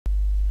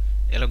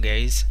Hello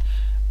guys.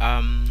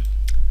 Um,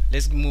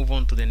 let's move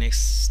on to the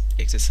next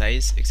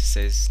exercise.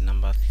 Exercise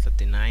number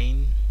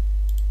 39.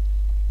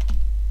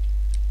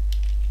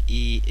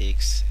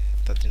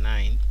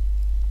 EX39.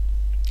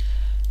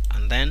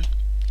 And then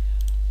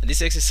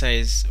this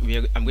exercise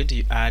I'm going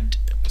to add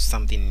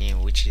something new,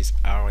 which is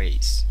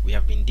arrays. We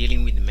have been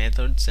dealing with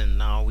methods, and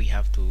now we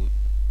have to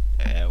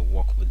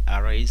work with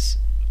arrays.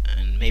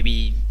 And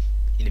maybe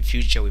in the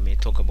future we may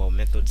talk about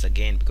methods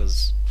again,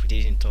 because we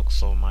didn't talk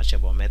so much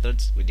about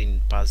methods. We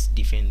didn't pass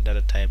different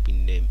data type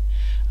in them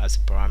as a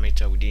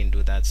parameter. We didn't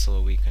do that,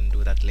 so we can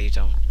do that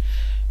later on.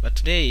 But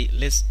today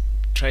let's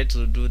try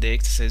to do the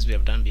exercise we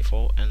have done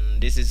before,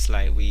 and this is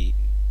like we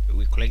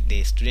collect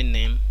the student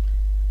name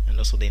and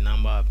also the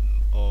number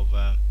of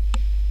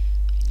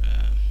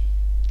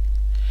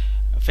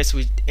first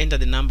we enter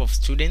the number of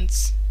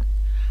students,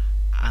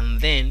 and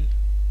then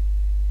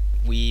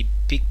we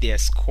pick their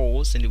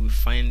scores, and we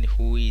find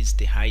who is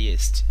the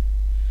highest.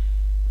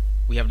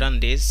 We have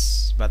done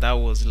this, but that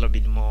was a little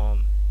bit more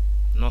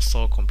not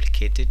so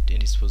complicated,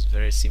 and this was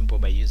very simple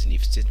by using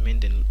if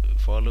statement and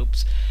for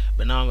loops.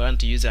 But now I'm going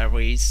to use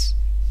arrays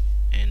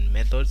and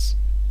methods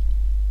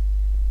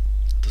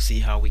to see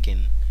how we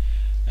can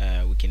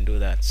do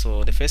that.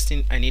 So the first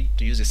thing, I need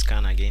to use a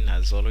scanner again,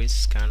 as always.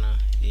 Scanner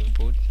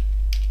input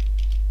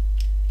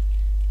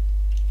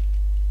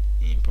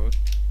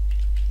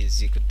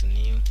is equal to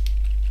new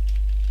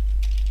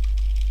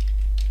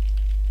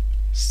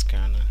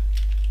scanner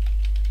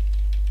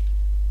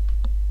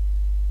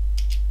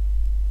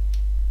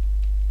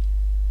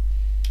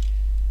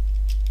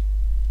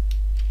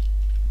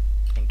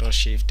Control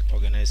Shift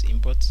organize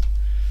imports,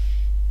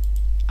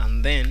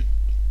 and then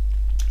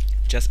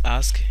just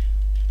ask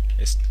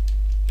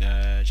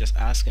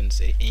and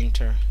say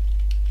enter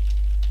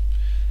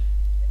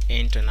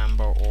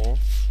number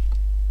of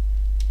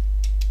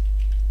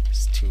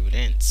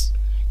students.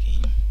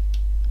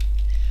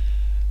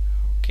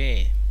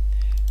 Okay,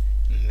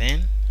 and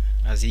then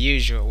as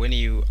usual, when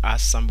you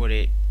ask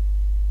somebody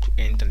to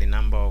enter the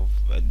number of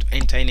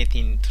enter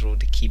anything through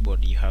the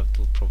keyboard, you have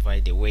to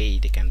provide a way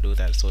they can do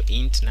that. So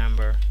int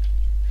number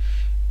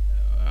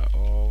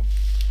of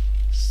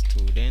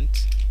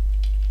student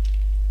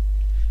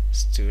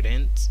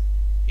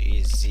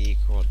is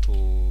equal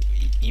to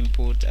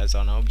input as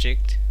an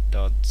object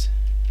dot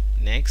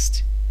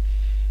next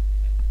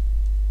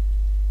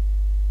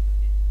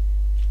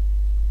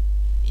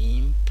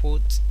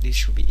input. This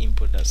should be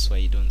input, that's why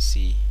you don't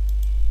see.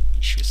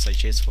 It should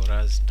suggest for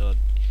us dot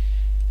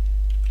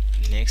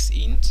next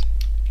int.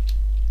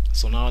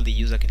 So now the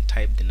user can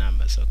type the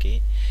numbers.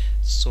 Okay,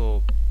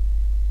 so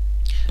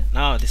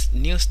now this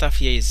new stuff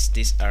here is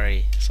this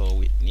array, so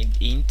we need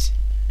int,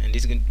 and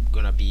this is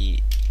gonna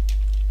be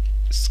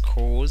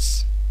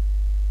scores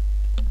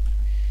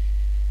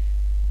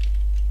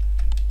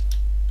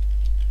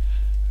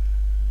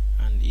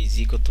and is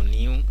equal to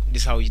new.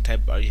 This is how you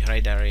type you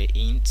write array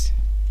int,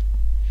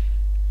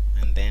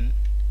 and then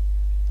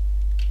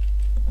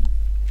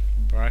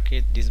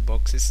bracket these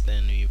boxes,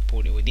 then you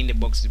put it within the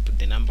box, you put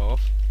the number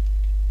of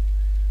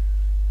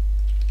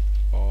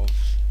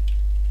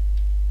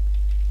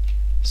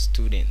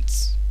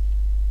students.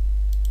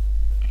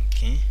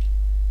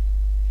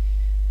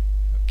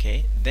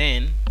 Okay,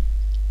 then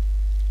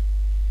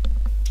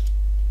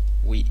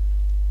we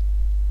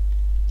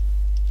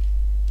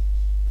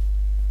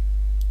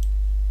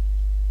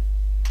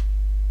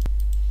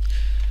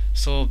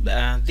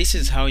this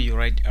is how you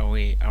write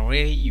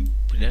array. You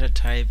put data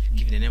type,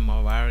 give the name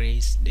of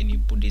arrays, then you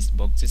put these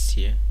boxes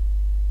here,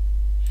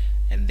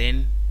 and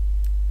then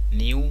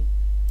new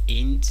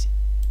int,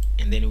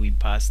 and then we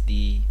pass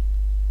the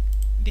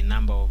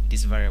number of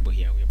this variable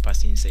here. We're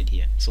passing inside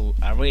here. So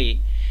array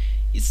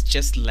is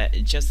just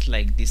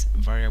like this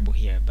variable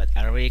here, but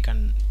array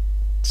can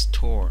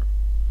store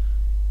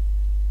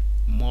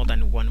more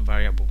than one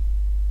variable.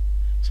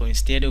 So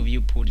instead of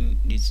you putting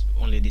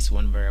only this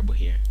one variable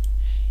here,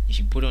 if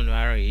you put on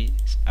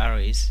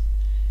arrays,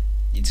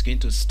 it's going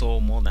to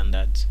store more than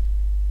that.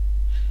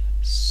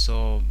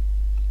 So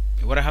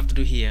what I have to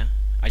do here,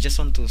 I just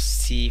want to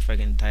see if I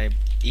can type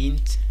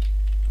int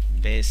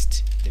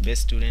best, the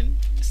best student,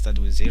 start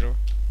with 0,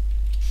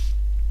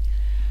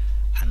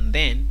 and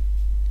then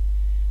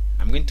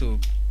I'm going to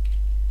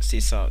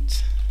sys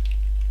out,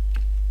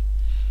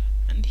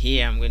 and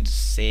here I'm going to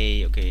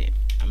say, okay,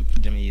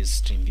 let me use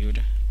stream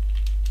builder.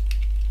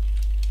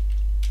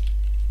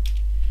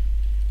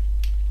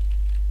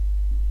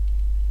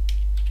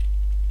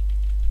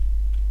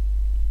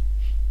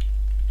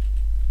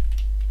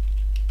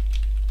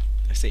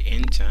 I say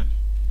enter,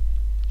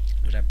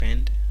 dot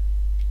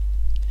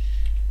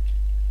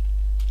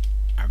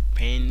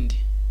append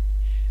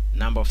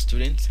number of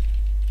students.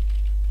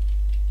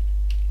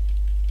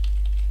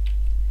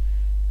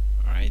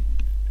 Alright,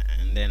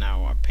 and then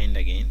I'll append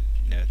again,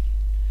 that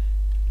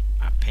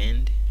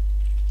append.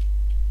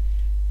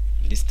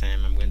 This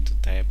time I'm going to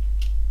type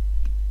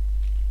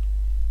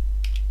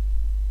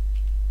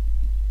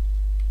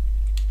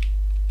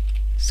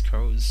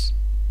scores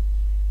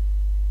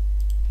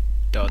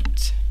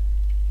dot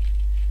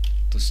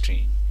to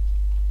string.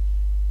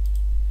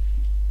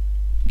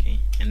 Okay,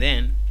 and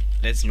then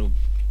let's loop.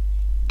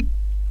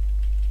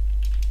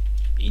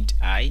 Int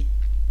I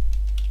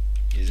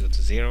is equal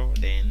to 0,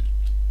 then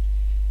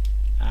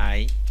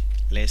I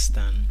less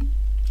than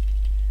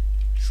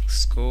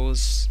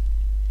scores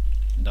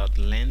dot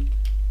length,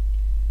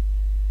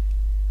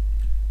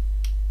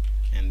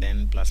 and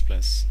then plus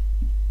plus.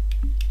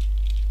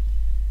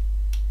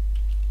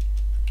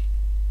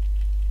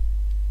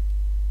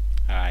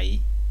 I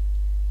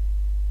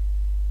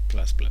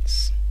plus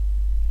plus.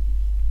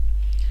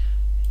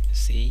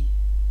 See,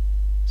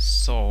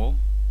 so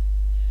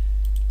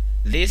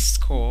this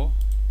score,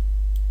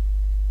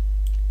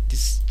 this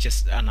is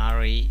just an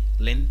array.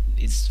 Length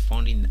is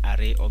found in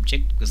array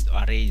object because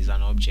the array is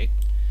an object,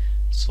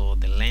 so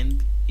the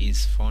length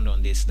is found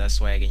on this. That's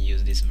why I can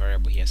use this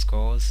variable here,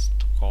 scores,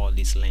 to call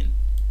this length.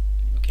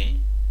 Okay,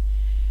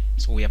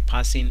 so we are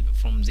passing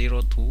from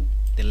 0 to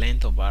the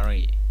length of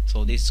array.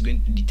 So this is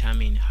going to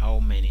determine how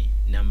many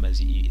numbers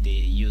the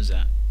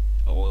user,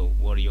 or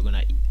what you're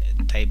gonna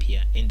type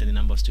here, enter the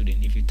number of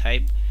students. If you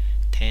type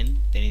 10,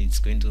 then it's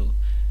going to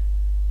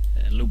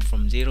loop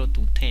from 0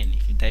 to 10.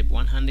 If you type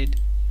 100,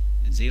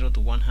 0 to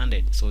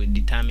 100. So it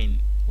determine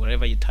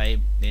wherever you type,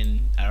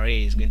 then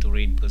array is going to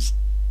read, because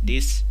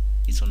this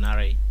is an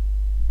array.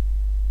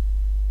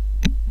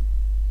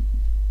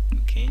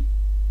 Okay,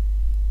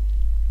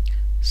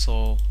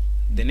 so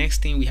the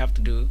next thing we have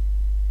to do,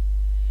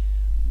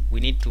 we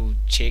need to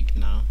check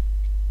now.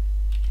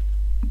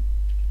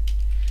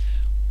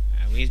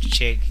 We need to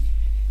check.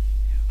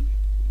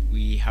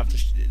 We have to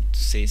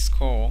say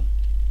score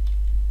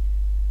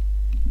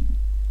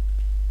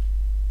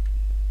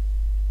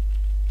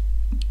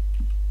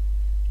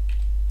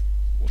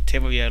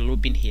whatever we are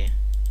looping here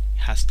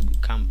has to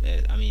come.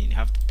 You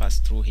have to pass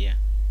through here,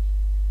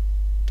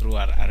 through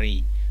our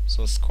array.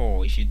 So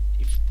score, if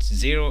it's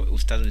 0, it will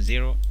start with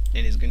 0,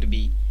 then it's going to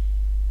be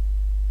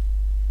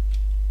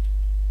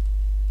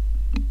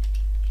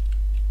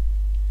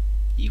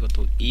equal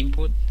to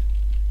input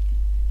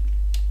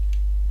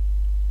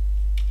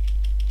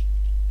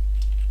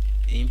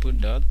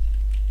dot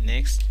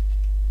next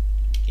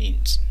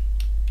int.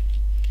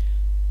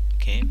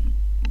 Okay,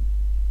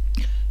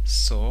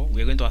 so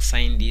we're going to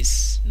assign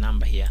this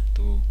number here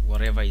to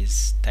whatever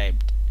is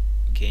typed.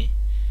 Okay,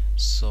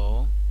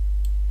 so,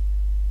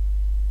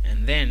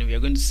 and then we are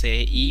going to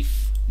say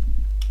if,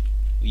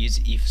 we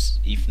use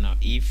if now,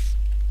 if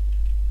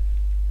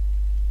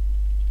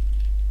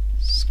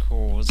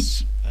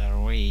scores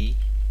array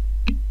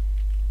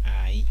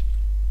I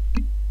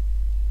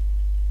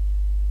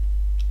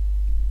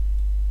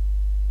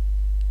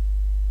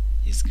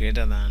is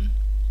greater than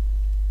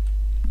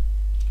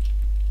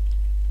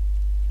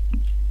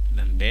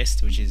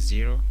best, which is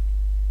 0,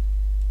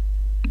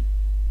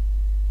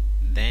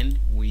 then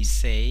we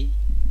say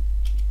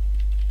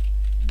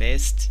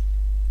best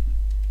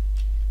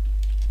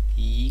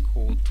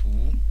equal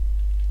to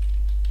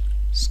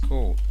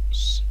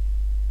scores.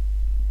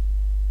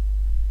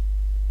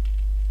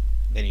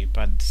 Then you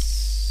put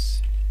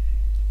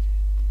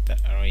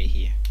that array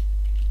here.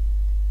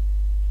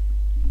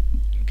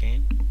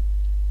 Okay,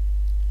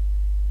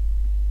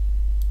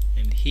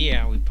 and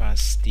here we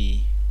pass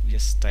we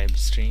just type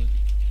string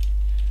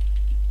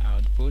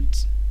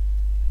output,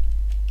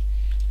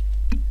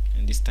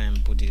 and this time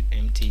put it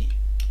empty.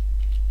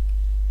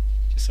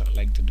 Just I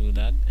like to do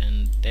that,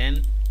 and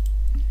then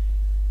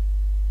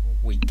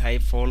we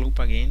type for loop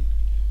again,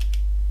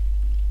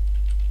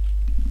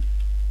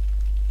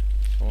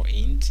 for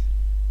int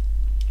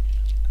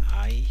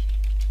I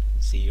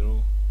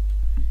 0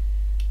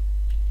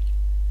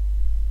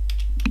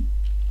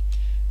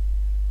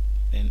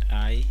 then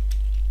I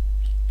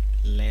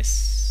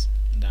less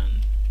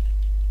than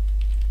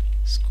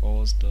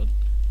scores dot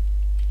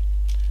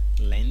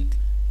length,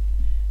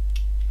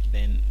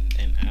 then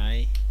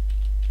I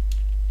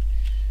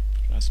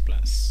plus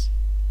plus.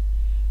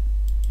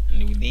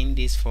 And within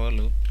this for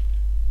loop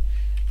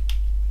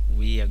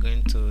we are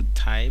going to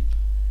type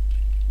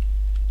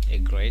a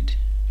grade.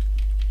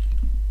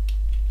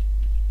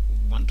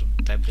 We want to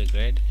type the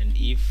grade, and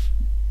if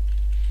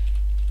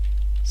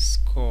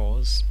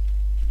scores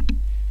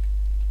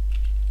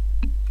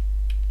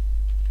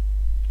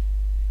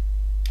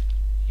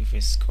if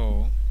a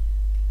score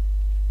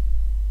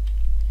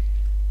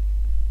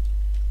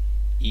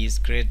is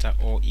greater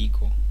or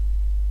equal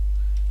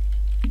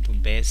to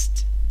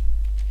best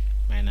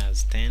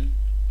minus 10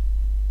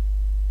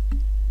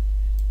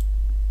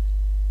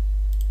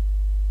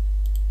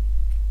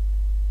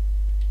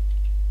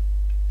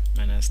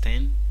 minus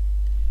 10,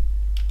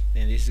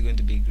 then this is going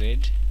to be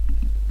grade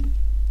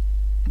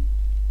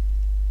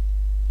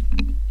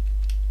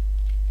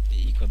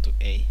equal to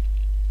A.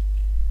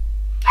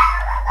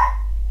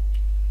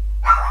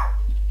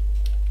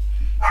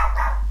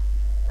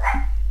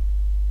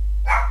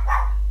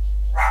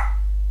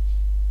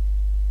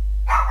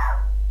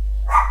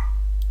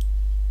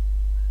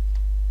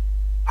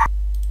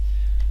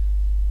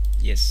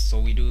 Yes, so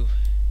we do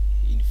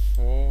in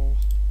 4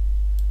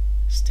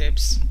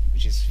 steps,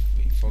 which is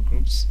 4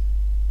 groups.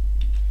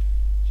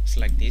 it's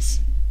like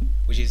this,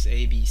 which is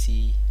A, B,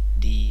 C,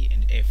 D,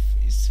 and F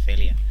is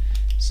failure.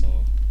 So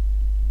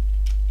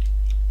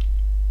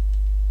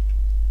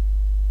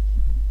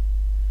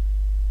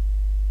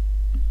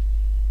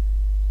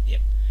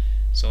yep,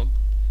 so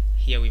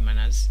here we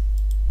minus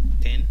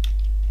 10,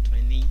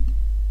 20,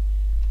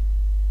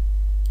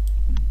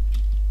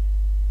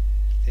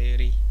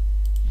 30,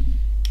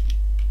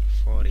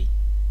 40,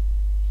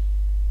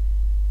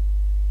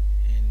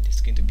 and it's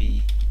going to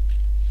be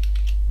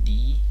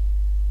D,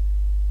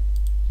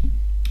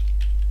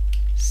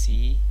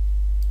 C,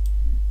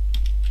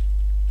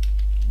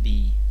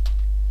 B,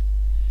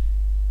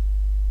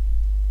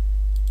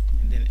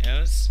 and then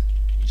else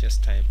you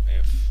just type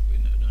F. We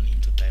don't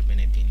need to type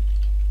anything.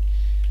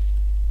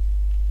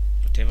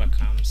 Whatever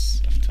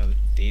comes after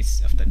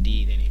this, after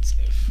D, then it's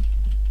F.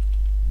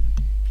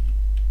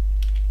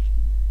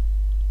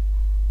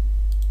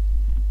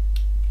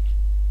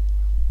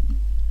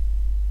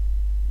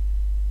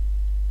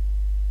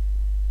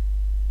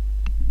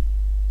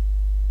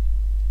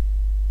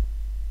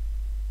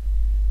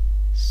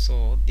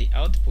 So the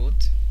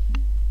output,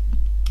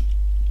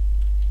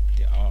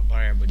 the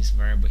variable, this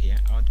variable here,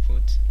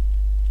 output,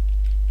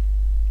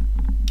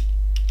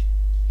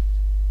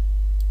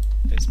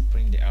 let's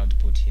print the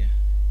output here.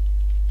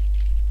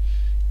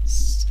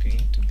 It's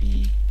going to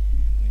be,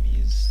 let me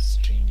use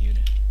string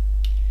builder,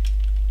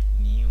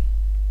 new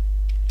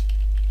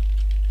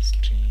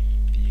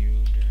string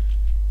builder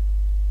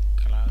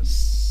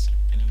class,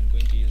 and I'm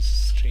going to use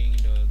string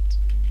dot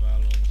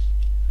value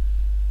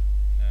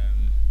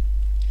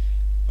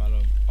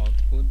of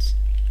output,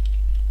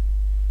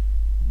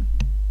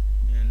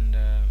 and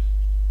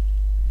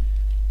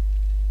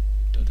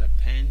dot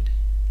append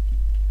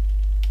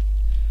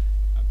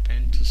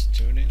to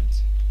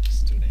student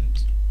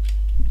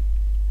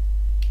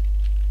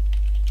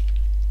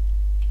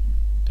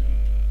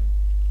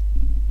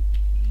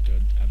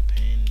dot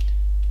append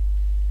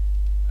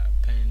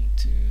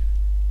to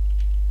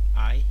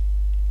I,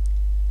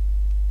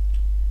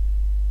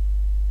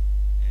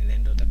 and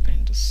then dot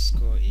append to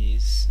score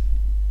is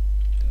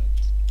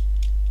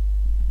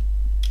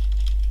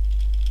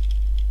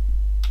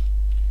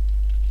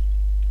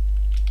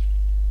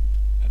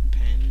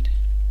append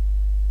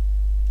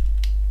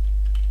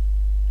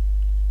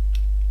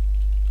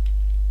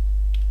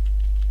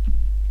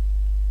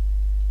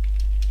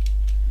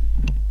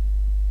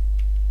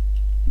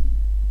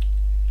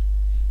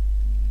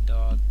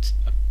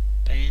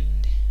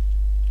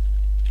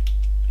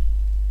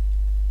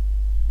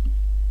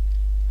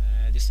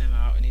this time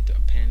I need to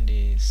append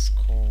the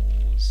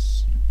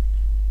scores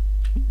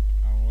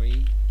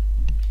array,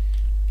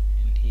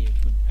 and here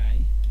put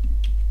I,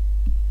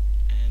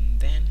 and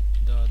then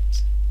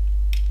dot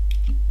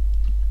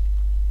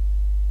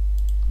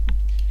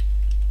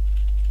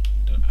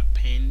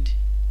append,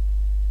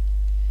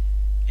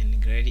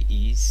 and grade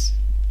is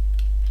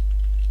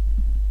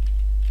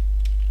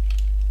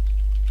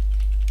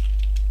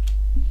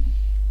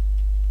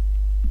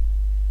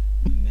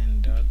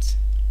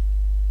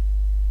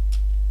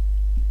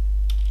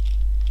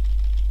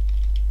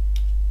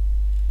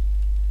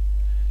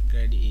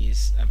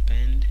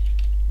append,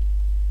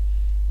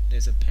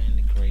 let's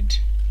append grade,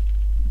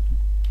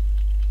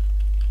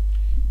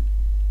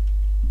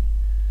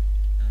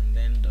 and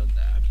then dot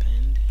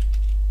append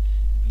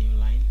new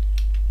line,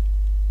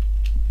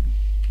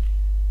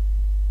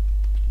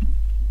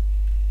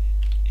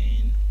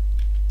 and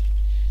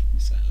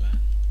salad,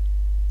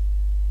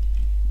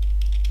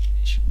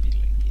 it should be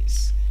like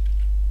this,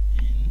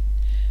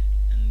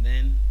 and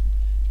then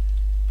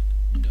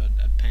dot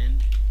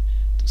append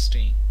to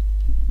string.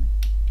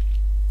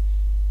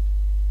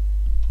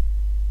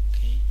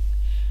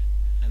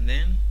 And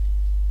then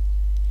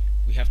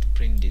we have to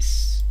print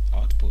this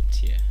output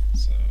here,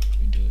 so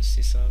we do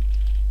sysout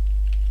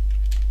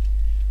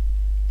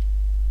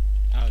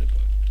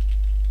output.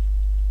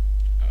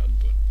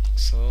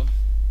 So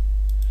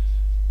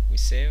we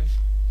save,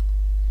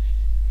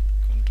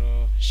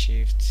 Control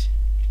Shift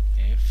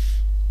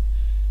F,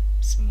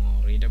 it's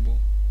more readable,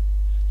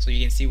 so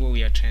you can see what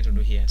we are trying to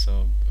do here.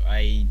 So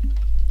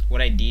what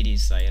I did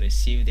is I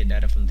received the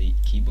data from the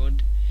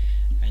keyboard,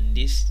 and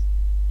this,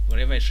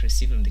 whatever I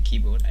received from the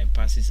keyboard, I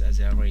pass it as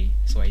an array.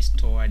 So I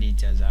stored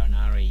it as an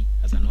array,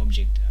 as an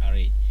object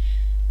array.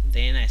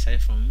 Then I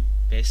started from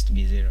base to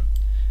be 0.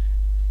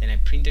 Then I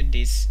printed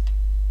this.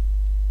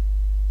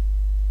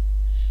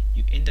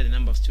 You enter the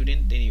number of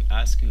students, then you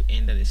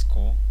enter the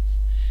score,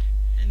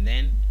 and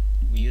then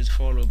we use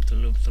for loop to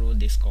loop through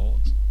the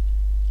scores.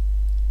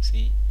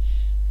 See,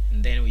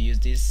 and then we use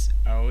this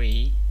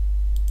array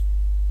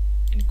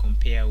and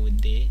compare with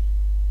the.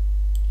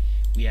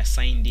 We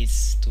assign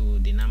this to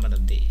the number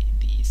that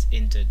is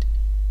entered,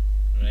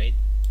 right,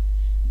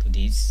 to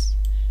this,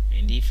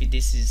 and if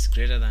this is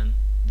greater than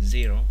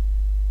 0,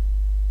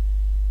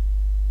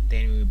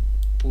 then we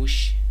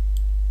push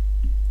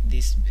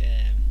this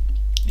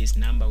this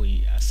number,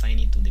 we assign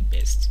it to the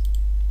best.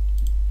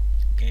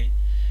 Okay,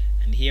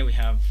 and here we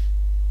have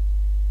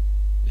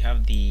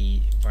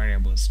the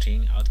variable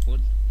string output.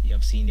 You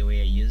have seen the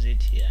way I use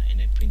it here, and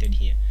I printed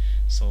here.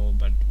 So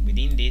but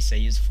within this I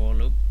use for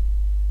loop.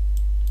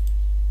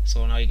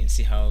 So now you can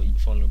see how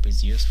for loop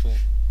is useful.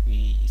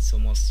 It's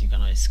almost, you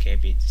cannot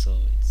escape it. So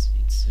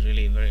it's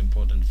really very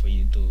important for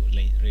you to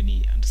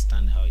really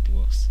understand how it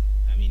works.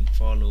 I mean,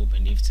 for loop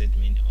and if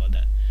statement, all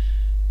that.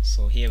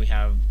 So here we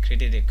have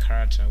created a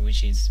character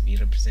which is, we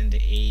represent the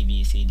A,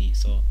 B, C, D.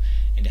 So,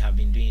 and I've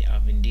been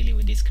dealing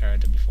with this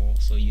character before,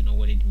 so you know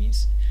what it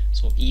means.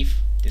 So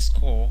if the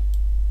score,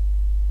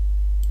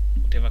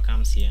 whatever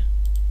comes here,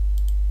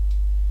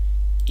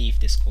 if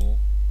the score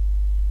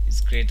is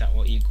greater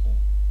or equal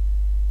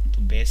to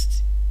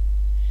best,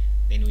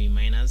 then we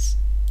minus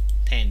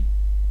 10.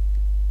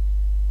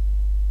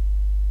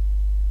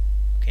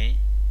 Okay,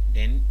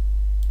 then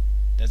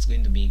that's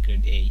going to be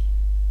grade A.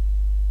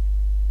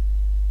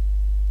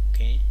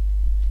 Okay,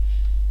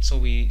 so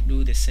we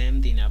do the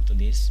same thing after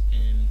this,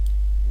 and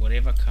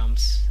whatever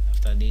comes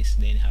after this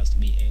then has to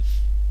be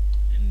F.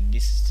 And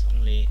this is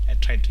only, I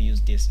tried to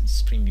use this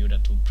Spring Builder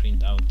to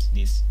print out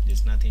this.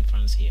 There's nothing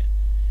fancy here,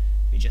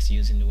 we're just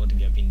using what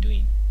we have been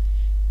doing.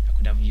 I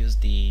could have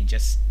used the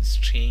just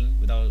string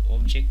without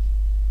object,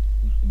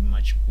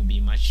 would be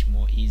much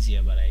more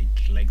easier, but I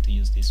like to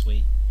use this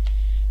way.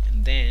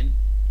 And then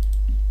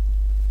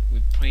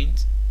we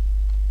print.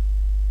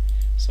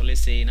 So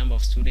let's say number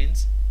of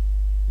students,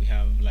 we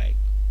have like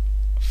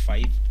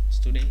 5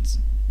 students,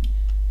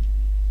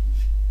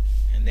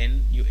 and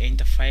then you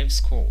enter 5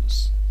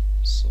 scores.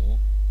 So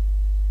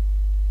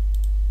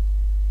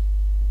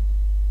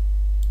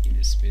give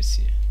a space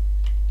here.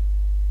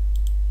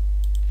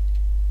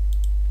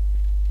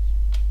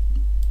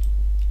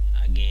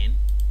 Again,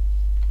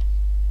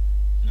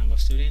 number of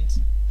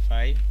students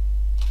 5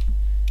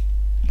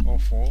 or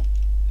 4,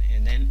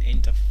 and then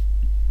enter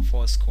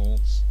 4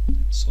 scores.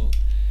 So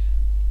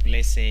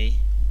let's say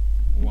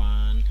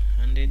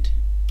 100,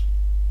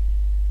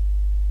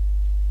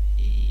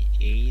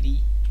 80,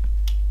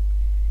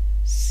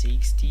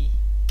 60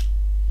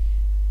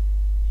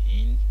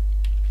 and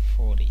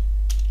 40.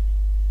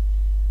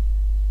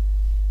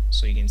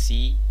 So you can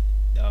see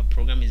the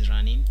program is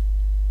running,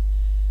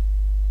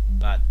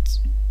 but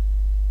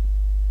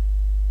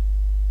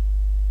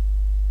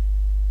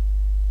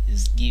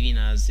is giving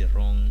us the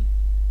wrong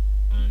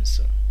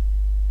answer.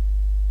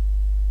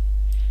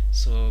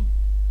 So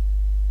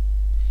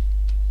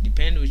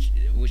depend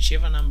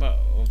whichever number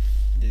of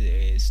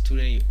the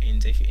student you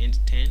enter. If you enter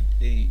 10,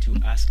 then it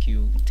will ask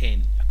you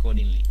 10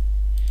 accordingly.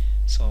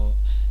 So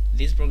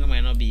this program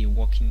might not be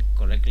working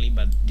correctly,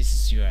 but this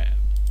is your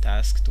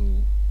task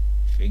to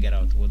figure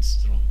out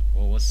what's wrong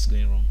or what's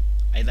going wrong.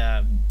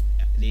 Either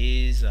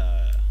these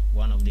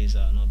one of these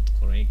are not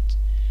correct,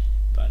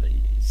 but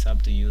it's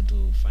up to you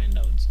to find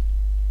out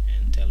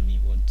and tell me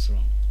what's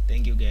wrong.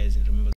 Thank you guys, and remember